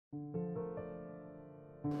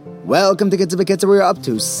Welcome to Kitzur B'Kitzur. We're up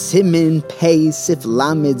to Simin Pei Sif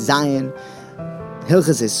Lamed Zayin.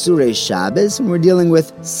 Hilchas is Surei Shabbos, and we're dealing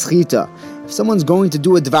with Schita. If someone's going to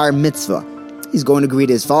do a Dvar Mitzvah, he's going to greet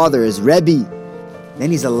his father, his Rebbe,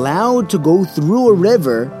 then he's allowed to go through a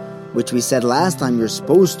river, which we said last time you're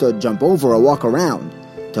supposed to jump over or walk around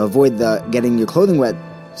to avoid getting your clothing wet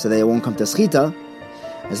so that it won't come to Schita,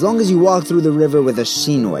 as long as you walk through the river with a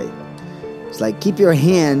shinoi. It's like keep your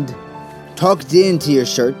hand tucked into your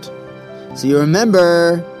shirt so you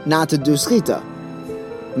remember not to do Schita.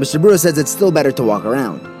 Mr. Brewer says it's still better to walk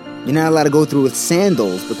around. You're not allowed to go through with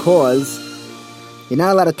sandals because you're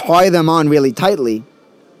not allowed to tie them on really tightly,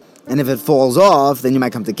 and if it falls off, then you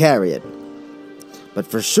might come to carry it. But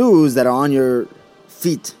for shoes that are on your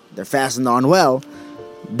feet, they're fastened on well,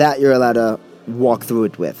 that you're allowed to walk through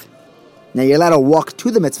it with. Now you're allowed to walk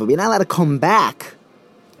to the mitzvah, but you're not allowed to come back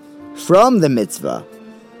from the mitzvah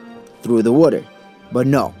through the water. But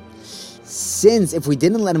no, since if we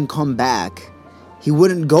didn't let him come back, he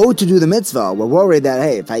wouldn't go to do the mitzvah. We're worried that,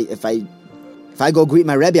 hey, if I go greet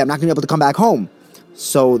my Rebbe, I'm not going to be able to come back home.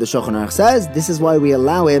 So the Shulchan Aruch says this is why we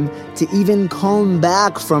allow him to even come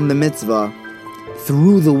back from the mitzvah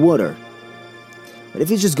through the water. But if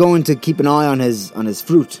he's just going to keep an eye on his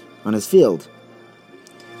fruit, on his field,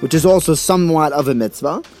 which is also somewhat of a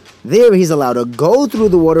mitzvah, there he's allowed to go through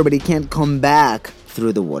the water, but he can't come back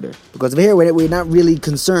through the water. Because over here, we're not really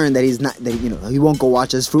concerned that he won't go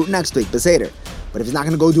watch his fruit next week, Beseder. But if he's not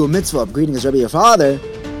going to go do a mitzvah of greeting his Rebbe or father,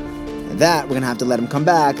 that we're going to have to let him come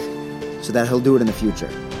back so that he'll do it in the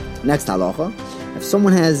future. Next halacha, if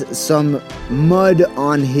someone has some mud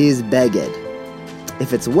on his beged,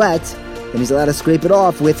 if it's wet, then he's allowed to scrape it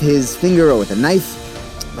off with his finger or with a knife.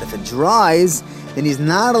 But if it dries, then he's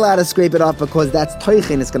not allowed to scrape it off because that's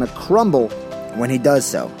toichin, it's going to crumble when he does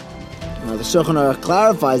so. Now the Shulchan Aruch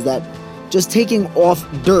clarifies that just taking off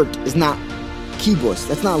dirt is not kibus,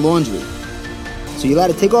 that's not laundry. So you're allowed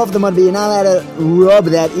to take off the mud, but you're not allowed to rub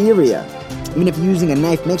that area. Even if you're using a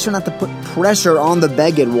knife, make sure not to put pressure on the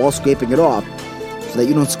beged while scraping it off so that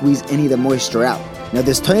you don't squeeze any of the moisture out. Now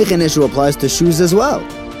this toichin issue applies to shoes as well.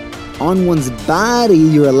 On one's body,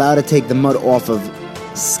 you're allowed to take the mud off of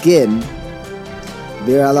skin.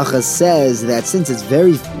 Their halacha says that since it's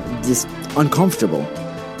very uncomfortable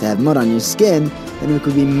to have mud on your skin, then it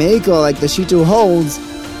could be mekel, like the Shitu holds,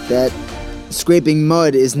 that scraping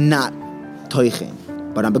mud is not toichin.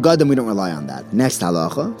 But on begadim, we don't rely on that. Next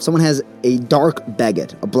halacha, someone has a dark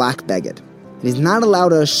beged, a black beged. He's not allowed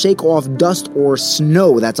to shake off dust or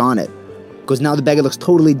snow that's on it, because now the beged looks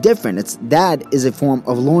totally different. That is a form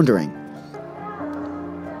of laundering.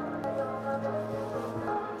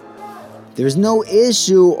 There's no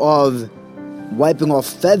issue of wiping off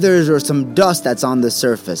feathers or some dust that's on the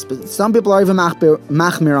surface, but some people are even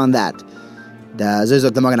machmir on that.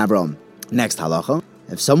 The Magen Avraham. Next halacha,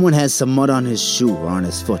 if someone has some mud on his shoe or on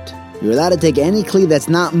his foot, you're allowed to take any kli that's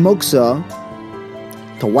not muksa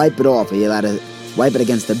to wipe it off. You're allowed to wipe it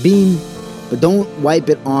against a beam, but don't wipe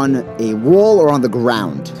it on a wall or on the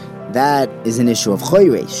ground. That is an issue of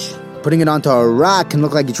choyresh. Putting it onto a rock can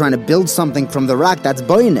look like you're trying to build something from the rock. That's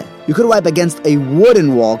boine. You could wipe against a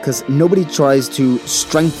wooden wall because nobody tries to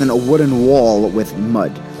strengthen a wooden wall with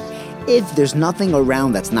mud. If there's nothing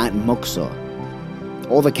around that's not muksa,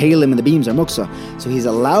 all the kalim and the beams are muksa, so he's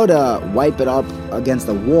allowed to wipe it up against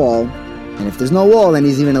the wall, and if there's no wall, then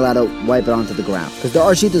he's even allowed to wipe it onto the ground. Because there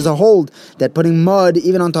are shitas that hold that putting mud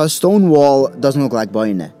even onto a stone wall doesn't look like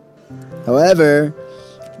boine. However,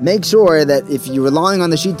 make sure that if you're relying on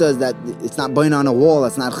the shitas that it's not boine on a wall,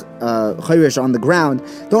 it's not chayrish on the ground,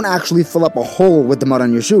 don't actually fill up a hole with the mud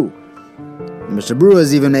on your shoe. Mr. Brewer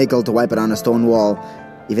is even able to wipe it on a stone wall,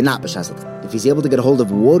 even not b'shasat. If he's able to get a hold of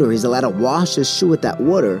water, he's allowed to wash his shoe with that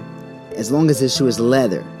water, as long as his shoe is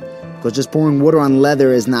leather. Because just pouring water on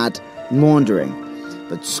leather is not laundering.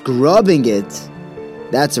 But scrubbing it,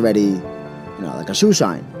 that's already, like a shoe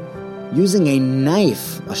shine. Using a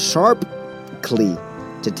knife, a sharp kli,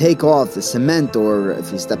 to take off the cement, or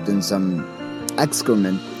if you stepped in some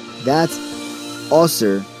excrement, that's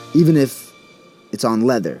osir, even if it's on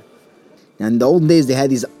leather. Now, in the old days, they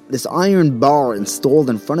had this iron bar installed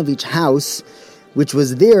in front of each house, which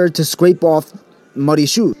was there to scrape off muddy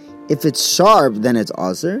shoes. If it's sharp, then it's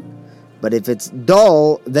osir, but if it's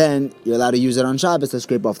dull, then you're allowed to use it on Shabbos to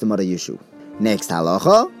scrape off the mud of your shoe. Next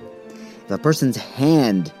halacha, if a person's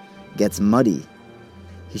hand gets muddy,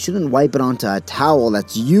 he shouldn't wipe it onto a towel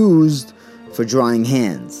that's used for drying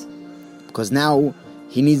hands, because now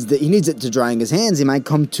he needs it to drying his hands. He might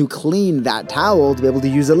come to clean that towel to be able to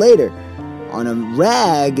use it later. on a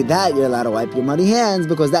rag, that you're allowed to wipe your muddy hands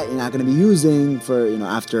because that you're not going to be using for,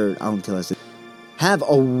 after Al Netilas. Have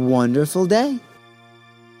a wonderful day.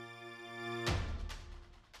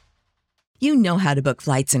 You know how to book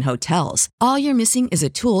flights and hotels. All you're missing is a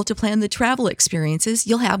tool to plan the travel experiences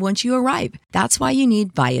you'll have once you arrive. That's why you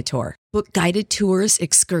need Viator. Book guided tours,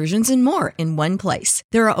 excursions, and more in one place.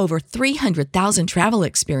 There are over 300,000 travel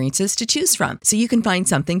experiences to choose from, so you can find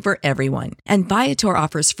something for everyone. And Viator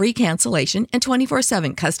offers free cancellation and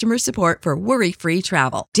 24/7 customer support for worry-free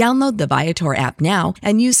travel. Download the Viator app now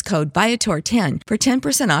and use code Viator10 for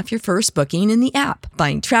 10% off your first booking in the app.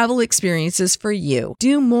 Find travel experiences for you.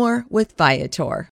 Do more with Viator.